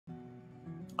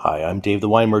Hi, I'm Dave the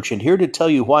Wine Merchant, here to tell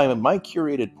you why my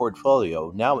curated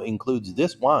portfolio now includes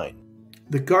this wine.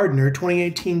 The Gardener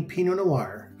 2018 Pinot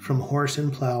Noir from Horse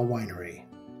Plow Winery.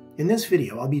 In this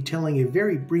video, I'll be telling a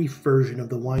very brief version of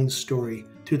the wine's story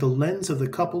through the lens of the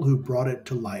couple who brought it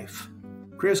to life.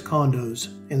 Chris Condos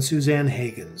and Suzanne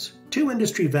Hagens, two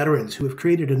industry veterans who have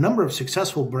created a number of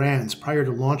successful brands prior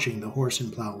to launching the Horse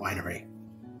Plow Winery.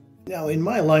 Now, in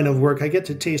my line of work, I get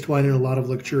to taste wine in a lot of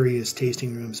luxurious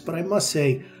tasting rooms, but I must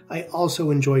say, I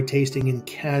also enjoy tasting in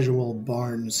casual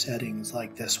barn settings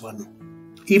like this one.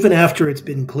 Even after it's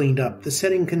been cleaned up, the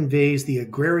setting conveys the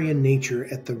agrarian nature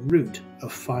at the root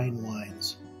of fine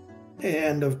wines.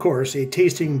 And of course, a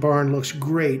tasting barn looks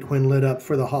great when lit up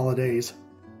for the holidays.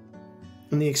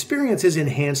 And the experience is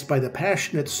enhanced by the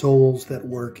passionate souls that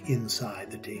work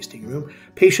inside the tasting room,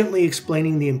 patiently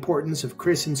explaining the importance of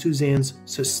Chris and Suzanne's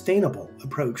sustainable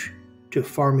approach to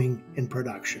farming and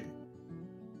production.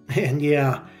 And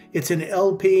yeah, it's an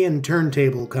LP and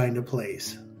turntable kind of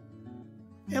place.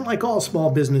 And like all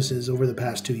small businesses over the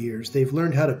past 2 years, they've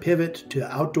learned how to pivot to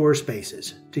outdoor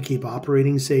spaces to keep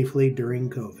operating safely during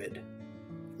COVID,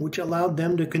 which allowed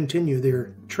them to continue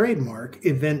their trademark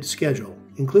event schedule,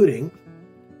 including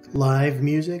live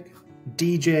music,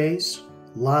 DJs,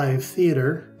 live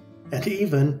theater, and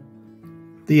even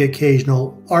the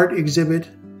occasional art exhibit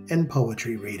and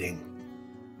poetry reading.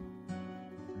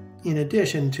 In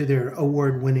addition to their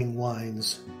award-winning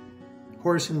wines,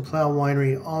 Horse Plow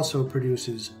Winery also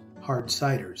produces hard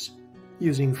ciders,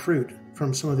 using fruit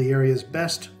from some of the area's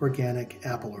best organic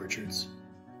apple orchards.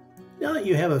 Now that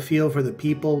you have a feel for the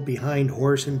people behind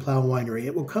Horse Plow Winery,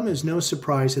 it will come as no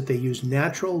surprise that they use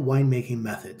natural winemaking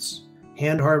methods: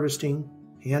 hand harvesting,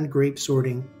 hand grape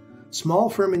sorting, small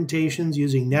fermentations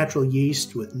using natural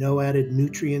yeast with no added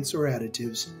nutrients or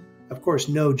additives, of course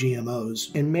no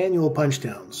GMOs, and manual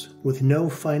punchdowns with no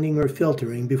fining or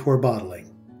filtering before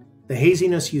bottling. The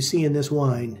haziness you see in this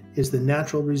wine is the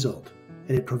natural result,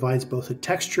 and it provides both a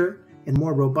texture and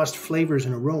more robust flavors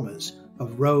and aromas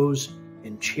of rose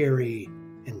and cherry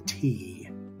and tea.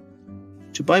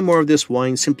 To buy more of this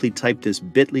wine, simply type this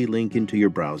bit.ly link into your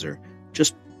browser.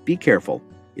 Just be careful,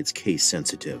 it's case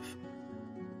sensitive.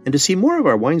 And to see more of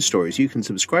our wine stories, you can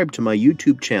subscribe to my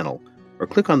YouTube channel or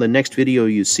click on the next video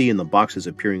you see in the boxes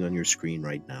appearing on your screen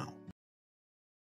right now.